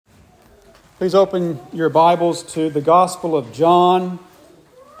Please open your Bibles to the Gospel of John.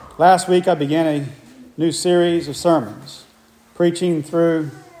 Last week I began a new series of sermons, preaching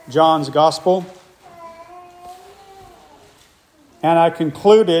through John's Gospel. And I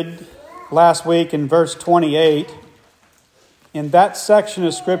concluded last week in verse 28. In that section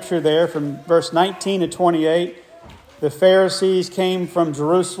of Scripture there, from verse 19 to 28, the Pharisees came from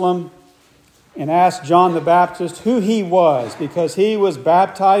Jerusalem and asked John the Baptist who he was, because he was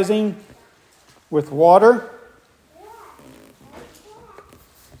baptizing with water.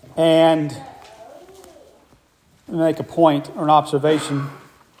 And make a point or an observation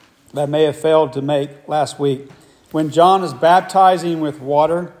that I may have failed to make last week. When John is baptizing with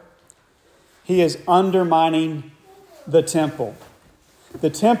water, he is undermining the temple. The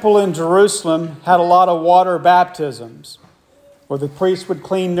temple in Jerusalem had a lot of water baptisms, where the priests would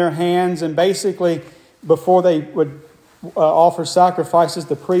clean their hands, and basically before they would offer sacrifices,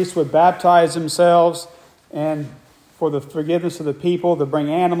 the priests would baptize themselves and for the forgiveness of the people to bring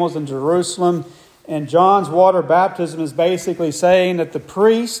animals in Jerusalem. And John's water baptism is basically saying that the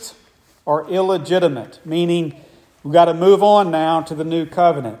priests are illegitimate, meaning we've got to move on now to the new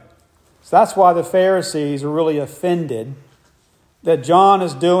covenant. So that's why the Pharisees are really offended that John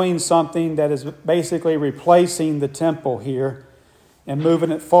is doing something that is basically replacing the temple here and moving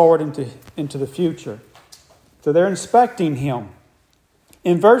it forward into the future. So they're inspecting him.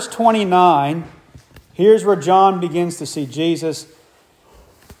 In verse 29, here's where John begins to see Jesus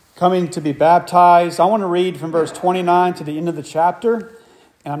coming to be baptized. I want to read from verse 29 to the end of the chapter.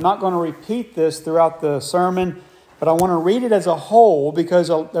 And I'm not going to repeat this throughout the sermon, but I want to read it as a whole because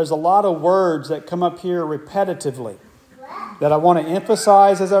there's a lot of words that come up here repetitively that I want to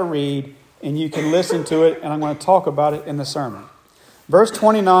emphasize as I read, and you can listen to it, and I'm going to talk about it in the sermon. Verse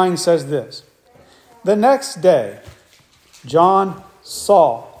 29 says this: "The next day, John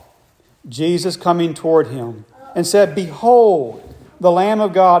saw Jesus coming toward him and said, 'Behold, the Lamb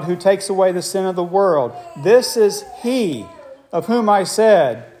of God who takes away the sin of the world. This is he of whom I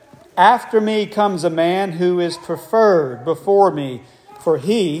said, after me comes a man who is preferred before me, for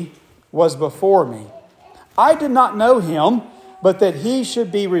he was before me. I did not know him, but that he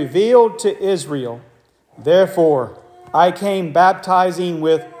should be revealed to Israel. Therefore, I came baptizing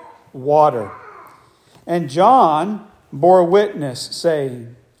with water.' And John bore witness,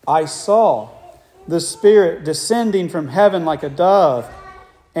 saying, 'I saw the Spirit descending from heaven like a dove,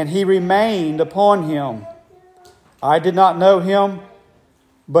 and he remained upon him. I did not know him,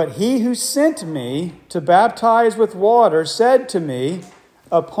 but he who sent me to baptize with water said to me,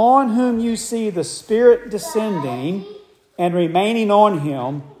 upon whom you see the Spirit descending and remaining on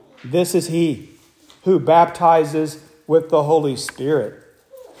him, this is he who baptizes with the Holy Spirit.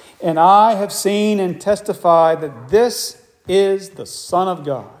 And I have seen and testified that this is the Son of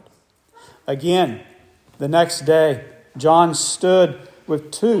God.' Again, the next day, John stood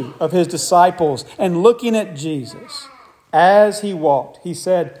with two of his disciples, and looking at Jesus as he walked, he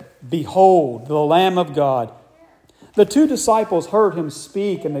said, 'Behold, the Lamb of God.' The two disciples heard him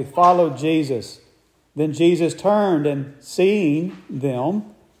speak, and they followed Jesus. Then Jesus turned, and seeing them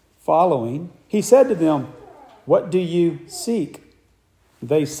following, he said to them, 'What do you seek?'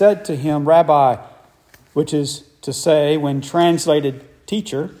 They said to him, 'Rabbi,' which is to say, when translated,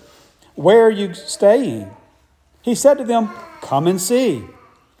 teacher, 'where are you staying?' He said to them, 'Come and see.'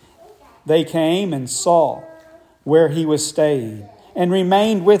 They came and saw where he was staying, and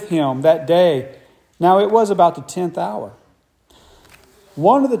remained with him that day. Now it was about the 10th hour.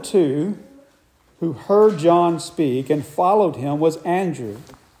 One of the two who heard John speak and followed him was Andrew,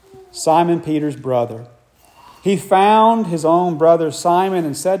 Simon Peter's brother. He found his own brother Simon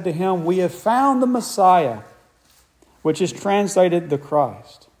and said to him, 'We have found the Messiah,' which is translated the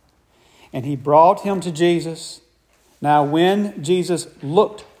Christ. And he brought him to Jesus. Now when Jesus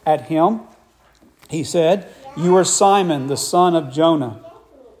looked at him, he said, 'You are Simon, the son of Jonah.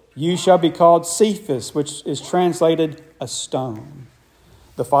 You shall be called Cephas,' which is translated a stone."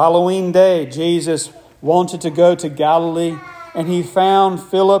 The following day, Jesus wanted to go to Galilee, and he found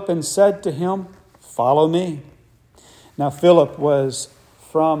Philip and said to him, "Follow me." Now Philip was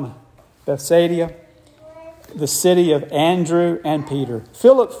from Bethsaida, the city of Andrew and Peter.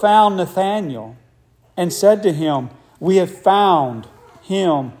 Philip found Nathanael and said to him, "We have found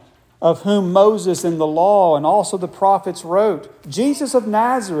him of whom Moses in the law and also the prophets wrote, Jesus of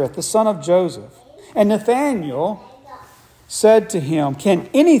Nazareth, the son of Joseph." And Nathanael said to him, "Can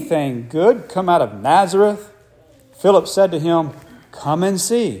anything good come out of Nazareth?" Philip said to him, "Come and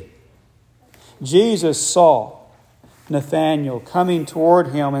see." Jesus saw Nathanael coming toward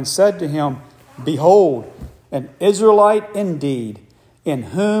him and said to him, "Behold, an Israelite indeed, in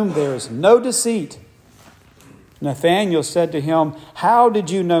whom there is no deceit." Nathanael said to him, "How did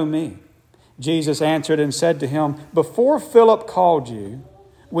you know me?" Jesus answered and said to him, "Before Philip called you,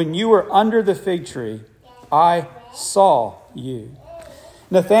 when you were under the fig tree, I saw you."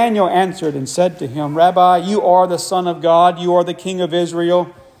 Nathanael answered and said to him, "Rabbi, you are the Son of God, you are the King of Israel."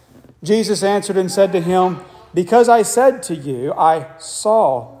 Jesus answered and said to him, "Because I said to you, I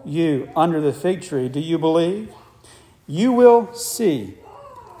saw you under the fig tree, do you believe? You will see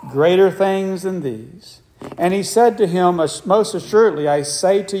greater things than these." And he said to him, "Most assuredly, I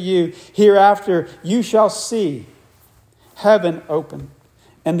say to you, hereafter you shall see heaven open,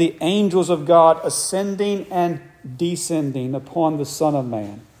 and the angels of God ascending and descending upon the Son of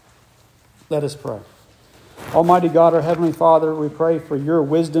Man." Let us pray. Almighty God, our Heavenly Father, we pray for your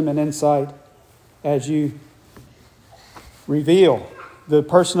wisdom and insight as you reveal the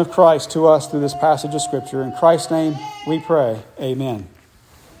person of Christ to us through this passage of Scripture. In Christ's name we pray. Amen.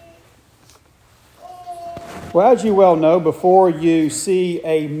 Well, as you well know, before you see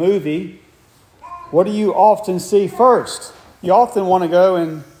a movie, what do you often see first? You often want to go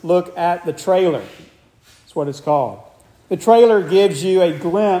and look at the trailer. That's what it's called. The trailer gives you a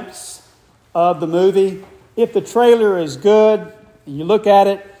glimpse of the movie. If the trailer is good, and you look at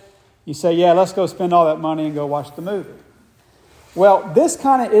it, you say, "Yeah, let's go spend all that money and go watch the movie." Well, this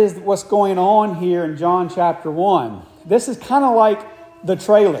kind of is what's going on here in John chapter 1. This is kind of like the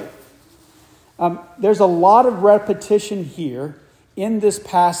trailer. There's a lot of repetition here in this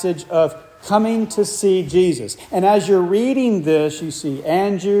passage of coming to see Jesus. And as you're reading this, you see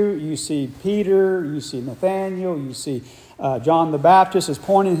Andrew, you see Peter, you see Nathanael, you see John the Baptist is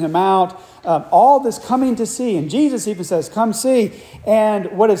pointing him out. All this coming to see. And Jesus even says, "Come see."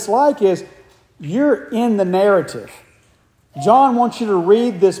 And what it's like is you're in the narrative. John wants you to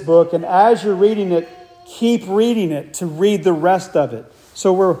read this book, and as you're reading it, keep reading it to read the rest of it.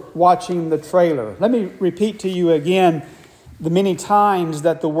 So we're watching the trailer. Let me repeat to you again the many times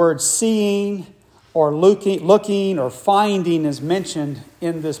that the word seeing or looking or finding is mentioned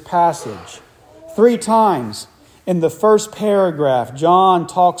in this passage. 3 times in the first paragraph, John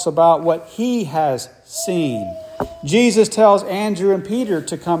talks about what he has seen. Jesus tells Andrew and Peter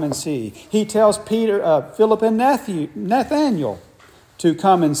to come and see. He tells Philip and Nathanael to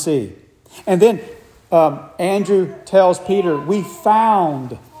come and see. And then Andrew tells Peter, "We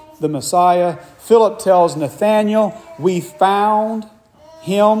found the Messiah." Philip tells Nathanael, "We found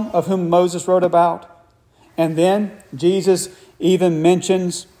him of whom Moses wrote about." And then Jesus even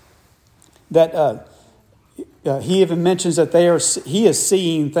mentions that he is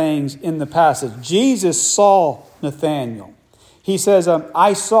seeing things in the passage. Jesus saw Nathanael. He says,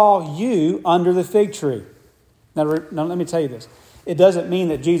 "I saw you under the fig tree." Now let me tell you this. It doesn't mean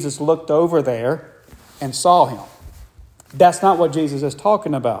that Jesus looked over there and saw him. That's not what Jesus is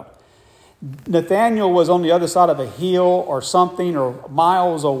talking about. Nathanael was on the other side of a hill or something or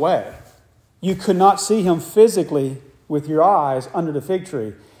miles away. You could not see him physically with your eyes under the fig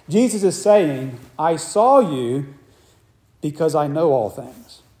tree. Jesus is saying, "I saw you because I know all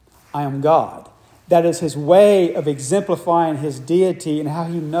things. I am God." That is his way of exemplifying his deity and how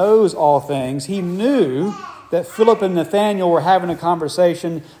he knows all things. He knew that Philip and Nathanael were having a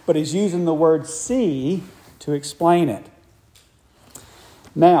conversation, but he's using the word see to explain it.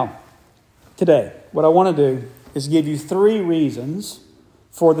 Now, today, what I want to do is give you 3 reasons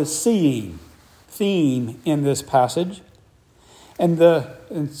for the seeing theme in this passage.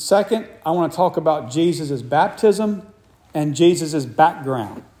 And second, I want to talk about Jesus' baptism and Jesus'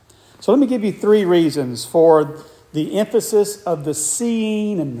 background. So let me give you 3 reasons for the emphasis of the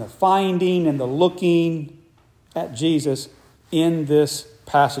seeing and the finding and the looking at Jesus in this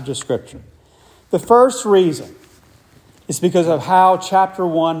passage of Scripture. The first reason is because of how chapter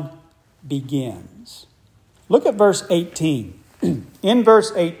 1 begins. Look at verse 18. In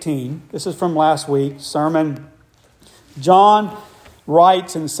verse 18, this is from last week's sermon, John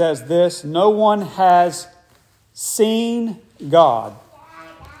writes and says this, "No one has seen God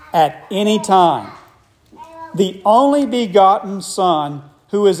at any time. The only begotten Son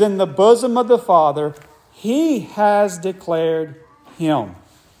who is in the bosom of the Father, he has declared him."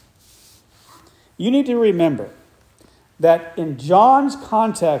 You need to remember that in John's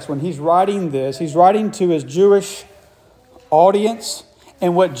context, when he's writing this, he's writing to his Jewish audience.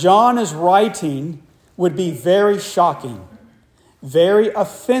 And what John is writing would be very shocking, very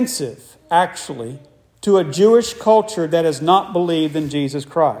offensive, actually, to a Jewish culture that has not believed in Jesus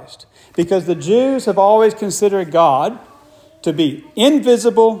Christ. Because the Jews have always considered God to be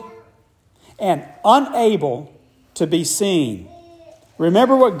invisible and unable to be seen.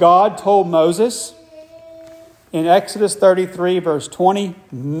 Remember what God told Moses? In Exodus 33, verse 20,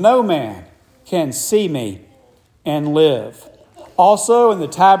 no man can see me and live. Also, in the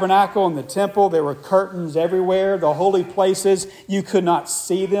tabernacle and the temple, there were curtains everywhere. The holy places, you could not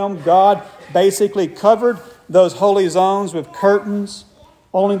see them. God basically covered those holy zones with curtains.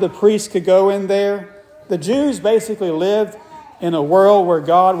 Only the priests could go in there. The Jews basically lived in a world where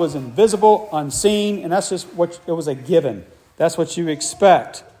God was invisible, unseen, and that's just what it was a given. That's what you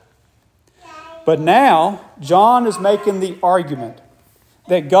expect. But now, John is making the argument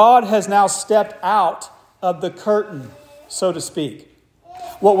that God has now stepped out of the curtain, so to speak.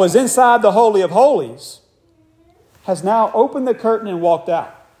 What was inside the Holy of Holies has now opened the curtain and walked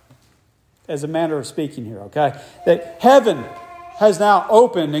out, as a manner of speaking here, okay? That heaven has now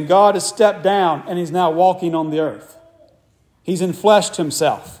opened and God has stepped down and he's now walking on the earth. He's enfleshed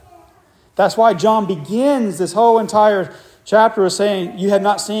himself. That's why John begins this whole entire chapter with saying, you have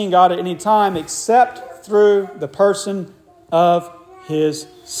not seen God at any time except through the person of his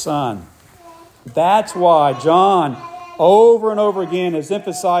Son. That's why John over and over again is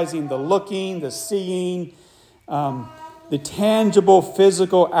emphasizing the looking, the seeing, the tangible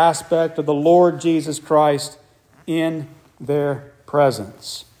physical aspect of the Lord Jesus Christ in their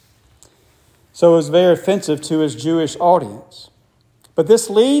presence. So it was very offensive to his Jewish audience. But this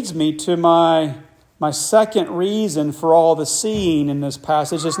leads me to my second reason for all the seeing in this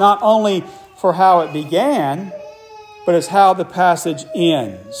passage. It's not only for how it began, but it's how the passage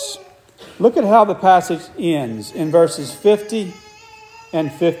ends. Look at how the passage ends in verses 50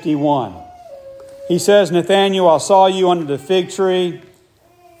 and 51. He says, Nathanael, I saw you under the fig tree.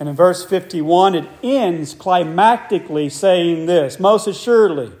 And in verse 51, it ends climactically saying this, most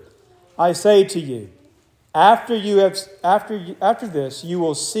assuredly, I say to you, after this, you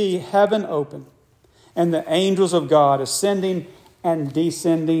will see heaven open and the angels of God ascending and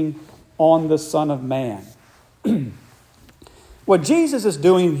descending on the Son of Man. What Jesus is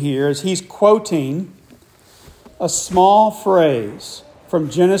doing here is he's quoting a small phrase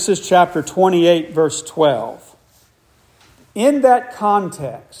from Genesis chapter 28, verse 12. In that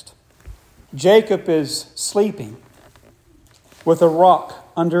context, Jacob is sleeping with a rock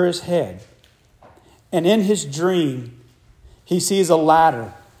under his head. And in his dream, he sees a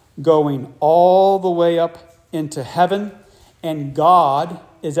ladder going all the way up into heaven. And God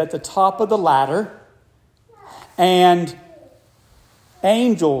is at the top of the ladder. And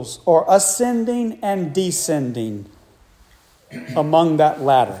angels are ascending and descending among that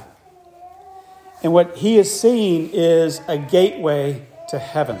ladder. And what he is seeing is a gateway to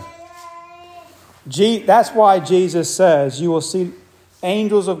heaven. That's why Jesus says you will see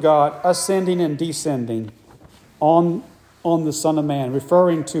angels of God ascending and descending on the Son of Man,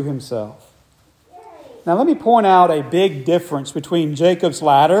 referring to himself. Now let me point out a big difference between Jacob's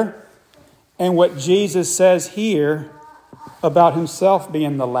ladder and what Jesus says here about himself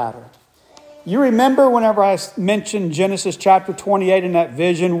being the ladder. You remember whenever I mentioned Genesis chapter 28 in that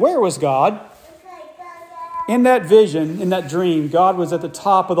vision, where was God? In that vision, in that dream, God was at the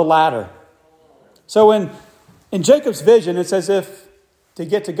top of the ladder. So in Jacob's vision, it's as if to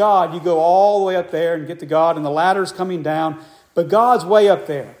get to God, you go all the way up there and get to God, and the ladder's coming down, but God's way up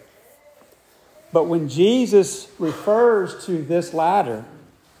there. But when Jesus refers to this ladder,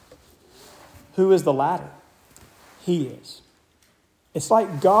 who is the ladder? He is. It's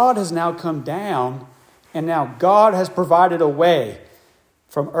like God has now come down, and now God has provided a way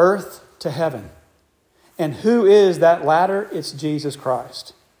from earth to heaven. And who is that ladder? It's Jesus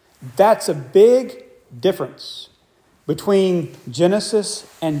Christ. That's a big difference between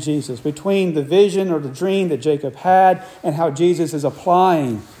Genesis and Jesus, between the vision or the dream that Jacob had and how Jesus is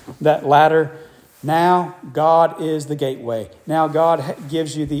applying that ladder. Now God is the gateway. Now God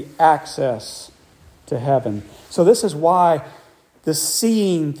gives you the access to heaven. So this is why the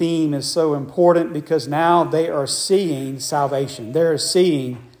seeing theme is so important, because now they are seeing salvation. They're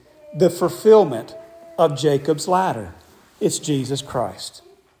seeing the fulfillment of Jacob's ladder. It's Jesus Christ.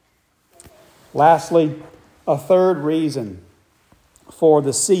 Lastly, a third reason for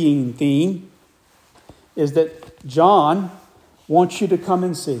the seeing theme is that John wants you to come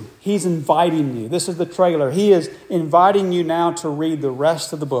and see. He's inviting you. This is the trailer. He is inviting you now to read the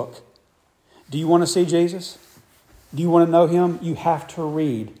rest of the book. Do you want to see Jesus? Do you want to know him? You have to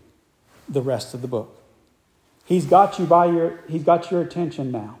read the rest of the book. He's got your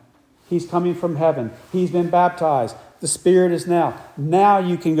attention now. He's coming from heaven. He's been baptized. The Spirit is now. Now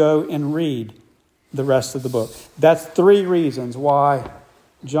you can go and read the rest of the book. That's three reasons why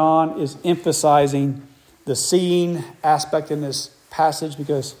John is emphasizing the seeing aspect in this passage,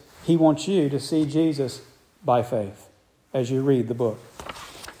 because he wants you to see Jesus by faith as you read the book.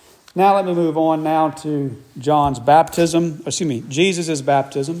 Now let me move on now to Jesus' baptism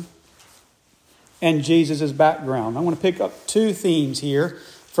and Jesus' background. I want to pick up two themes here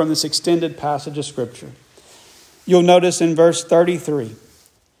from this extended passage of Scripture. You'll notice in verse 33,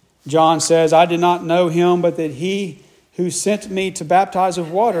 John says, I did not know him, but that he who sent me to baptize with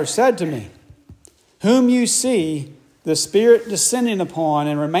water said to me, whom you see the Spirit descending upon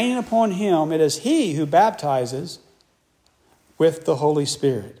and remaining upon him, it is he who baptizes with the Holy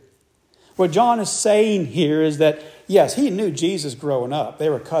Spirit. What John is saying here is that, yes, he knew Jesus growing up. They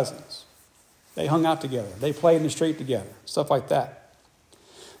were cousins. They hung out together. They played in the street together, stuff like that.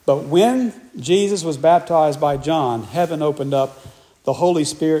 But when Jesus was baptized by John, heaven opened up, the Holy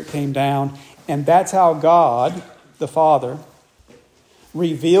Spirit came down, and that's how God, the Father,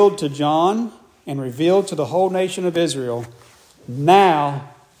 revealed to John and revealed to the whole nation of Israel, now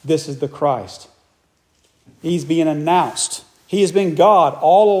this is the Christ. He's being announced. He has been God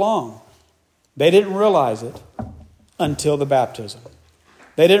all along. They didn't realize it until the baptism.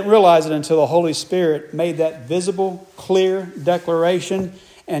 They didn't realize it until the Holy Spirit made that visible, clear declaration,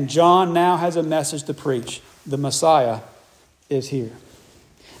 and John now has a message to preach. The Messiah is here.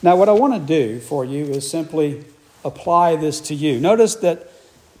 Now, what I want to do for you is simply apply this to you. Notice that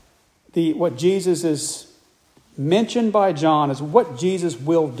what Jesus is mentioned by John is what Jesus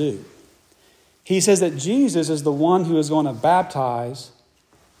will do. He says that Jesus is the one who is going to baptize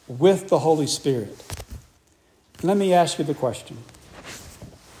with the Holy Spirit. Let me ask you the question.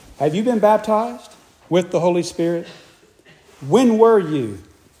 Have you been baptized with the Holy Spirit? When were you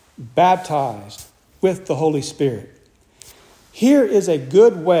baptized with the Holy Spirit? Here is a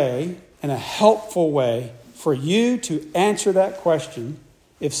good way and a helpful way for you to answer that question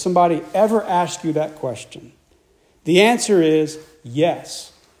if somebody ever asks you that question. The answer is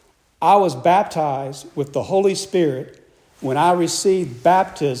yes. I was baptized with the Holy Spirit when I received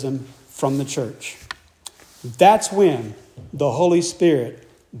baptism from the church. That's when the Holy Spirit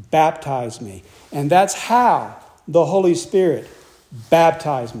baptized me. And that's how the Holy Spirit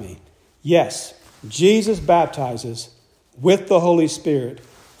baptized me. Yes, Jesus baptizes with the Holy Spirit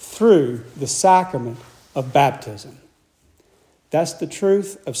through the sacrament of baptism. That's the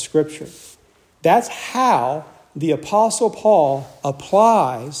truth of Scripture. That's how the Apostle Paul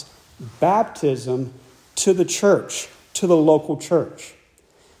applies baptism to the church, to the local church.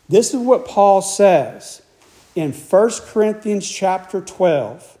 This is what Paul says in 1 Corinthians chapter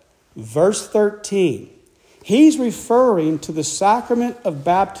 12, verse 13. He's referring to the sacrament of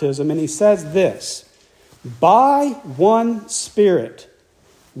baptism, and he says this, by one Spirit,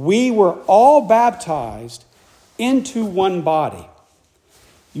 we were all baptized into one body.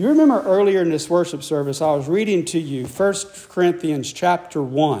 You remember earlier in this worship service, I was reading to you 1 Corinthians chapter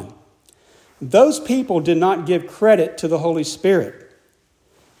 1. Those people did not give credit to the Holy Spirit.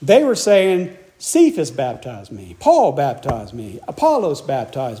 They were saying, Cephas baptized me, Paul baptized me, Apollos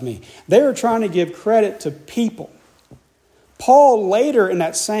baptized me. They were trying to give credit to people. Paul later in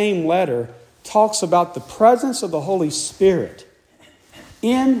that same letter talks about the presence of the Holy Spirit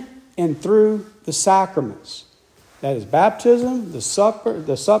in and through the sacraments. That is baptism,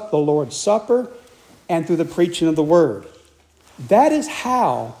 the Lord's Supper, and through the preaching of the Word. That is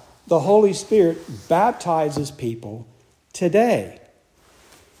how the Holy Spirit baptizes people today.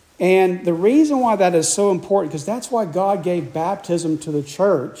 And the reason why that is so important, because that's why God gave baptism to the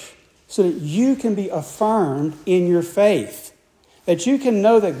church, so that you can be affirmed in your faith, that you can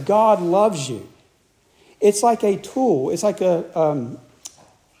know that God loves you. It's like a tool. It's like a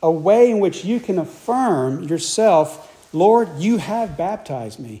way in which you can affirm yourself. Lord, you have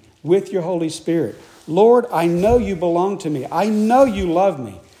baptized me with your Holy Spirit. Lord, I know you belong to me. I know you love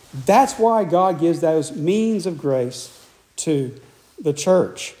me. That's why God gives those means of grace to the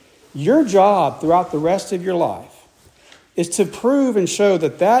church. Your job throughout the rest of your life is to prove and show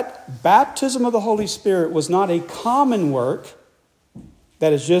that that baptism of the Holy Spirit was not a common work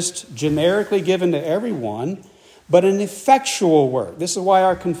that is just generically given to everyone, but an effectual work. This is why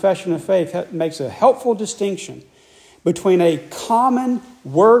our confession of faith makes a helpful distinction between a common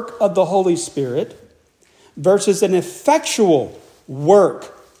work of the Holy Spirit versus an effectual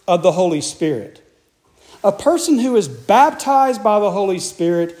work of the Holy Spirit. A person who is baptized by the Holy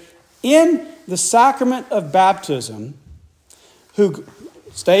Spirit in the sacrament of baptism, who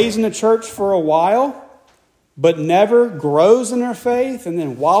stays in the church for a while, but never grows in their faith and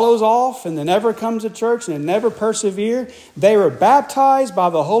then wallows off and then never comes to church and never persevere. They were baptized by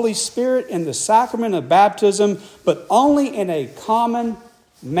the Holy Spirit in the sacrament of baptism, but only in a common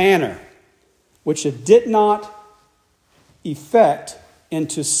manner, which it did not effect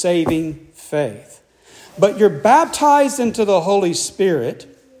into saving faith. But you're baptized into the Holy Spirit,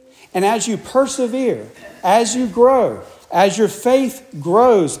 And as you persevere, as you grow, as your faith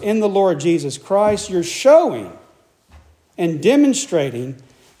grows in the Lord Jesus Christ, you're showing and demonstrating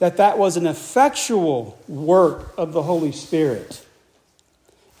that that was an effectual work of the Holy Spirit.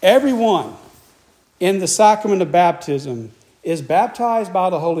 Everyone in the sacrament of baptism is baptized by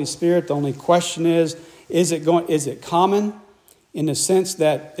the Holy Spirit. The only question is it common in the sense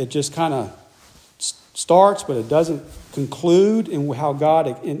that it just kind of starts, but it doesn't conclude in how God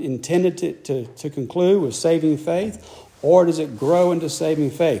intended it to conclude with saving faith? Or does it grow into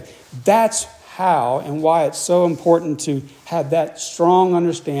saving faith? That's how and why it's so important to have that strong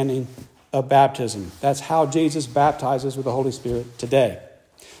understanding of baptism. That's how Jesus baptizes with the Holy Spirit today.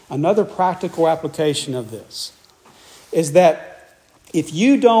 Another practical application of this is that if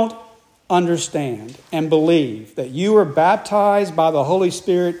you don't understand and believe that you are baptized by the Holy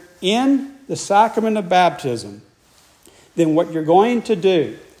Spirit in the sacrament of baptism, then what you're going to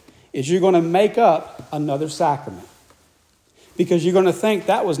do is you're going to make up another sacrament, because you're going to think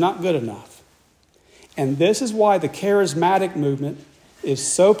that was not good enough. And this is why the charismatic movement is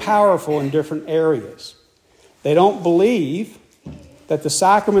so powerful in different areas. They don't believe that the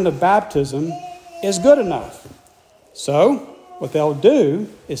sacrament of baptism is good enough. So what they'll do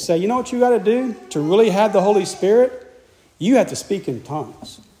is say, you know what you got to do to really have the Holy Spirit? You have to speak in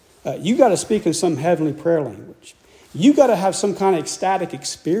tongues. You got to speak in some heavenly prayer language. You got to have some kind of ecstatic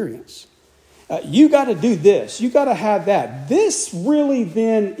experience. You got to do this. You got to have that. This really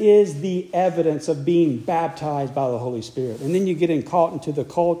then is the evidence of being baptized by the Holy Spirit. And then you get caught into the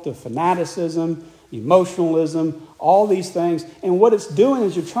cult of fanaticism, emotionalism, all these things. And what it's doing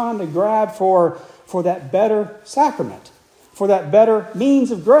is you're trying to grab for that better sacrament, for that better means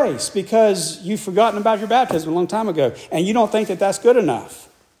of grace, because you've forgotten about your baptism a long time ago, and you don't think that that's good enough.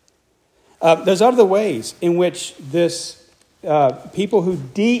 There's other ways in which people who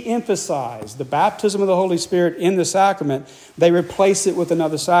de-emphasize the baptism of the Holy Spirit in the sacrament, they replace it with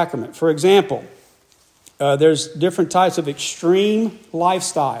another sacrament. For example, there's different types of extreme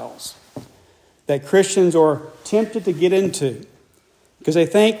lifestyles that Christians are tempted to get into, because they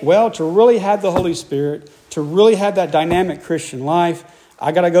think, well, to really have the Holy Spirit, to really have that dynamic Christian life,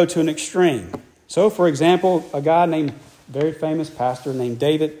 I got to go to an extreme. So, for example, a guy very famous pastor named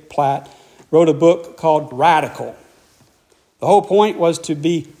David Platt wrote a book called Radical. The whole point was to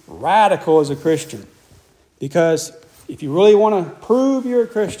be radical as a Christian, because if you really want to prove you're a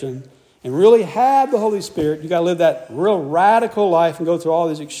Christian and really have the Holy Spirit, you got to live that real radical life and go through all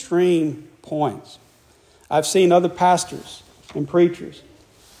these extreme points. I've seen other pastors and preachers,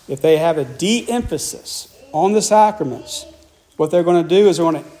 if they have a de-emphasis on the sacraments, what they're going to do is they're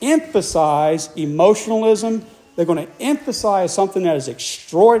going to emphasize emotionalism. They're going to emphasize something that is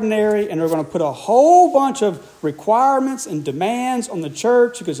extraordinary, and they're going to put a whole bunch of requirements and demands on the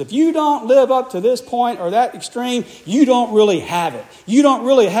church, because if you don't live up to this point or that extreme, you don't really have it. You don't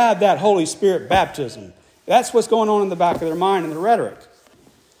really have that Holy Spirit baptism. That's what's going on in the back of their mind and the rhetoric.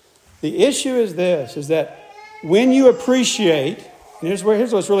 The issue is this, is that when you appreciate, and here's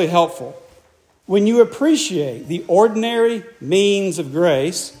what's really helpful. When you appreciate the ordinary means of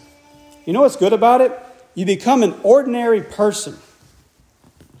grace, you know what's good about it? You become an ordinary person.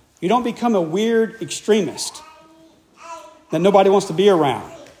 You don't become a weird extremist that nobody wants to be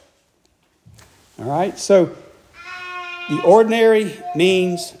around. All right? So, the ordinary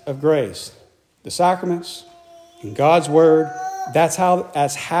means of grace, the sacraments, and God's Word, that's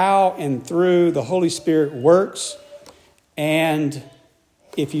how and through the Holy Spirit works. And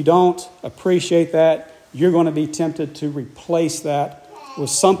if you don't appreciate that, you're going to be tempted to replace that with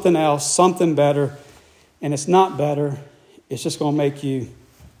something else, something better. And it's not better. It's just going to make you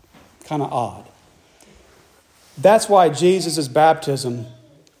kind of odd. That's why Jesus' baptism,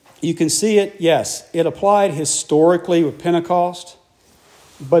 you can see it, yes, it applied historically with Pentecost,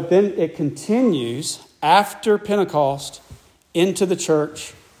 but then it continues after Pentecost into the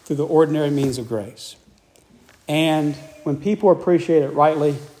church through the ordinary means of grace. And when people appreciate it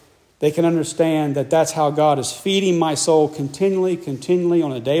rightly, they can understand that that's how God is feeding my soul continually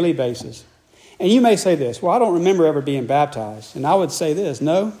on a daily basis. And you may say this, well, I don't remember ever being baptized. And I would say this,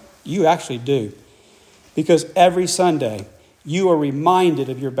 no, you actually do. Because every Sunday, you are reminded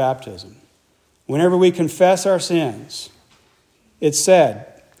of your baptism. Whenever we confess our sins, it's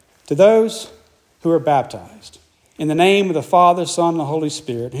said to those who are baptized, in the name of the Father, Son, and the Holy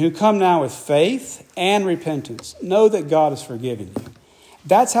Spirit, who come now with faith and repentance, know that God has forgiven you.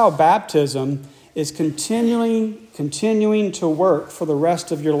 That's how baptism is continuing to work for the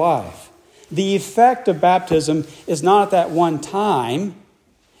rest of your life. The effect of baptism is not at that one time.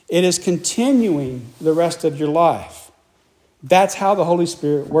 It is continuing the rest of your life. That's how the Holy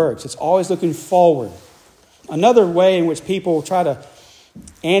Spirit works. It's always looking forward. Another way in which people try to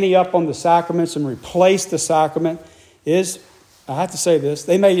ante up on the sacraments and replace the sacrament is, I have to say this,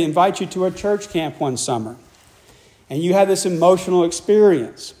 they may invite you to a church camp one summer, and you have this emotional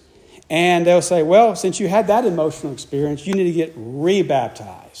experience. And they'll say, well, since you had that emotional experience, you need to get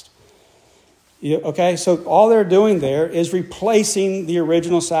rebaptized. Okay, so all they're doing there is replacing the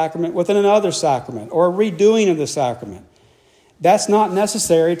original sacrament with another sacrament or a redoing of the sacrament. That's not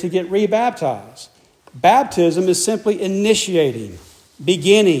necessary to get rebaptized. Baptism is simply initiating,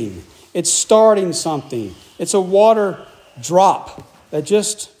 beginning. It's starting something. It's a water drop that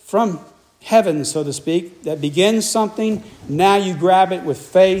just from heaven, so to speak, that begins something. Now you grab it with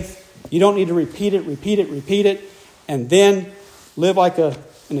faith. You don't need to repeat it, and then live like an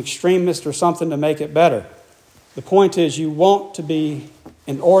extremist or something to make it better. The point is you want to be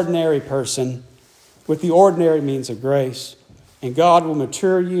an ordinary person with the ordinary means of grace, and God will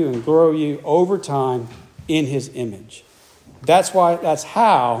mature you and grow you over time in his image. That's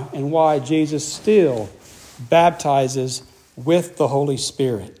how and why Jesus still baptizes with the Holy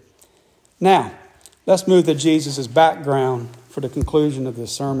Spirit. Now, let's move to Jesus' background for the conclusion of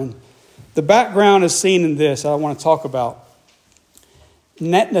this sermon. The background is seen in this I want to talk about.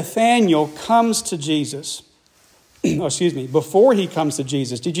 Nathanael comes to Jesus. Before he comes to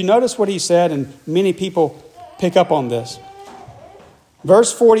Jesus. Did you notice what he said? And many people pick up on this.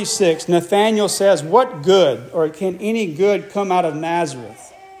 Verse 46, Nathanael says, what good, or can any good come out of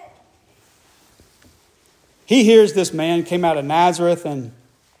Nazareth? He hears this man came out of Nazareth, and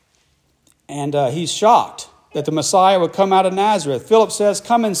he's shocked that the Messiah would come out of Nazareth. Philip says,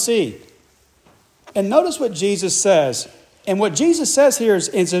 come and see. And notice what Jesus says. And what Jesus says here is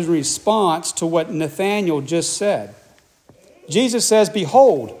in response to what Nathanael just said. Jesus says,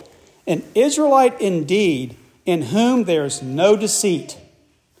 behold, an Israelite indeed, in whom there is no deceit.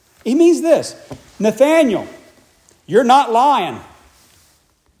 He means this. Nathanael, you're not lying.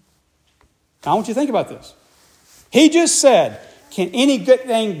 Now I want you to think about this. He just said, can any good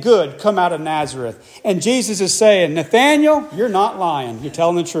thing good come out of Nazareth? And Jesus is saying, Nathanael, you're not lying. You're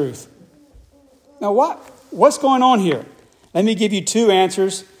telling the truth. Now what's going on here? Let me give you two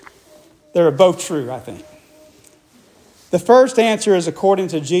answers that are both true, I think. The first answer is according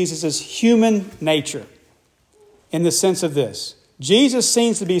to Jesus' human nature, in the sense of this. Jesus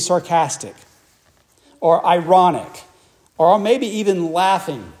seems to be sarcastic or ironic or maybe even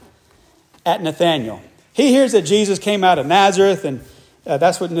laughing at Nathanael. He hears that Jesus came out of Nazareth, and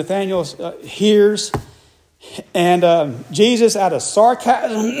that's what Nathanael hears. And Jesus, out of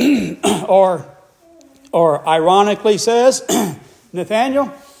sarcasm or ironically says,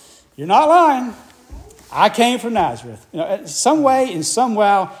 Nathanael, you're not lying. I came from Nazareth. In some way, in some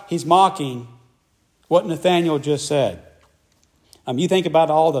way, he's mocking what Nathanael just said. You think about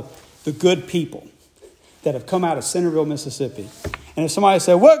all the good people that have come out of Centerville, Mississippi. And if somebody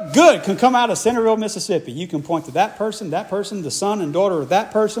said, what good can come out of Centerville, Mississippi? You can point to that person, the son and daughter of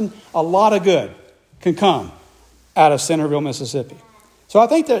that person. A lot of good can come out of Centerville, Mississippi. So I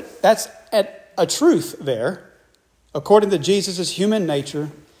think that's a truth there. According to Jesus' human nature,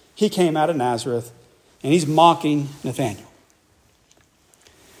 he came out of Nazareth, and he's mocking Nathanael.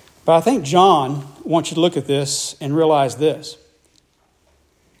 But I think John wants you to look at this and realize this,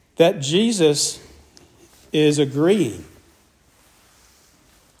 that Jesus is agreeing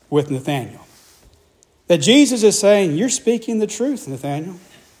with Nathanael. That Jesus is saying, you're speaking the truth, Nathanael.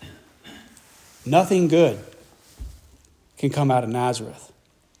 Nothing good can come out of Nazareth.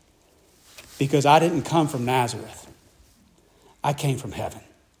 Because I didn't come from Nazareth. I came from heaven.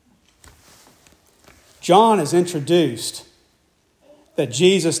 John has introduced that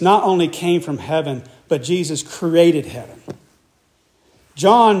Jesus not only came from heaven, but Jesus created heaven.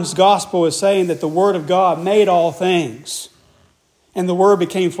 John's gospel is saying that the Word of God made all things, and the Word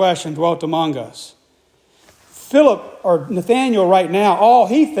became flesh and dwelt among us. Philip, or Nathanael right now, all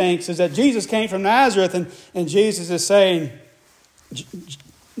he thinks is that Jesus came from Nazareth, and Jesus is saying,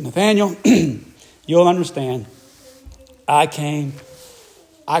 Nathanael, you'll understand. I came.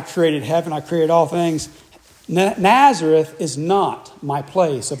 I created heaven. I created all things. Nazareth is not my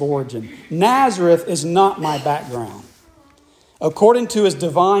place of origin. Nazareth is not my background. According to his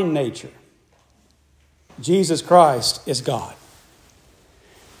divine nature, Jesus Christ is God.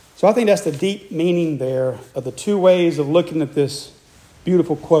 So I think that's the deep meaning there of the two ways of looking at this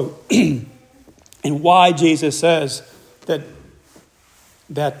beautiful quote and why Jesus says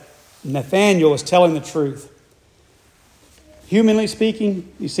that Nathanael is telling the truth. Humanly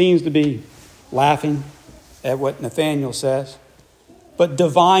speaking, he seems to be laughing at what Nathanael says. But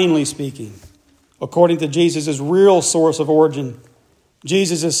divinely speaking, according to Jesus' real source of origin.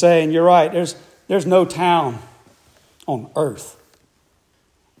 Jesus is saying, you're right, there's no town on earth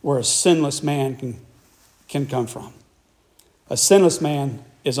where a sinless man can come from. A sinless man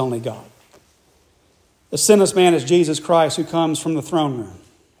is only God. A sinless man is Jesus Christ, who comes from the throne room.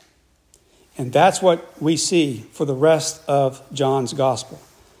 And that's what we see for the rest of John's gospel.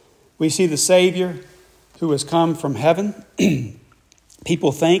 We see the Savior who has come from heaven.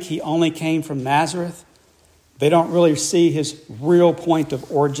 People think he only came from Nazareth. They don't really see his real point of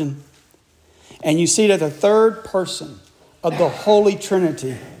origin. And you see that the third person of the Holy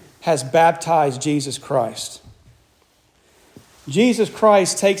Trinity has baptized Jesus Christ. Jesus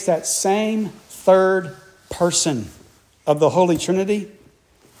Christ takes that same third person of the Holy Trinity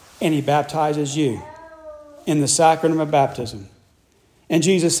and he baptizes you in the sacrament of baptism. And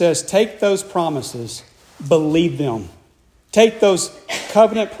Jesus says, take those promises, believe them. Take those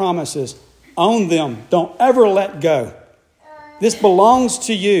covenant promises, own them, don't ever let go. This belongs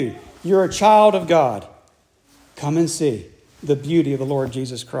to you. You're a child of God. Come and see the beauty of the Lord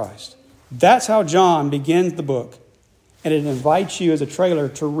Jesus Christ. That's how John begins the book. And it invites you as a trailer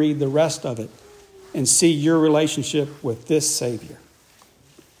to read the rest of it and see your relationship with this Savior.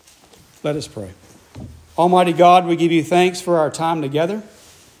 Let us pray. Almighty God, we give you thanks for our time together.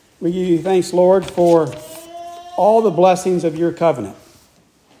 We give you thanks, Lord, for all the blessings of your covenant.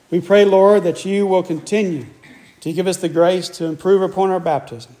 We pray, Lord, that you will continue to give us the grace to improve upon our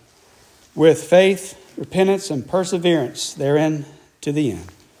baptism with faith, repentance, and perseverance therein to the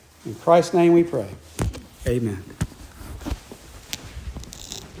end. In Christ's name we pray. Amen.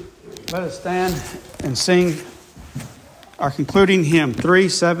 Let us stand and sing our concluding hymn,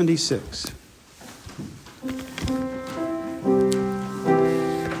 376.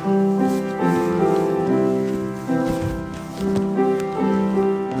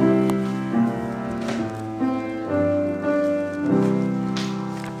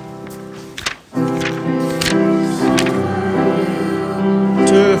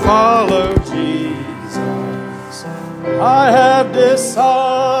 To follow Jesus, I have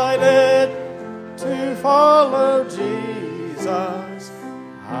decided. To follow Jesus,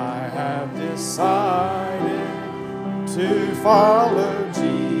 I have decided. To follow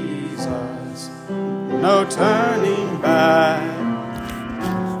Jesus, no turning back,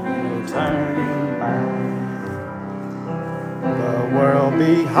 no turning back. The world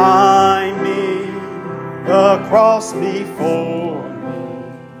behind me, the cross before me,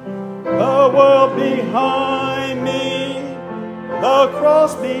 the world behind me, the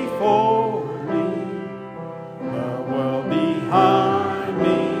cross before me, the world behind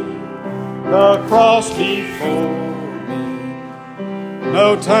me, the cross before me,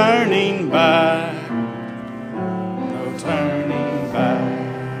 no turning back, no turning back.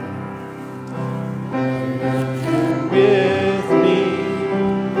 With me,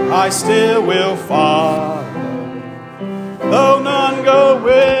 I still will follow, though none go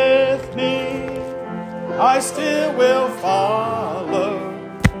with me, I still will follow,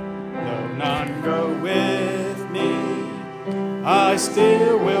 though none go with me, I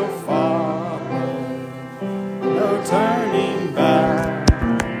still will follow.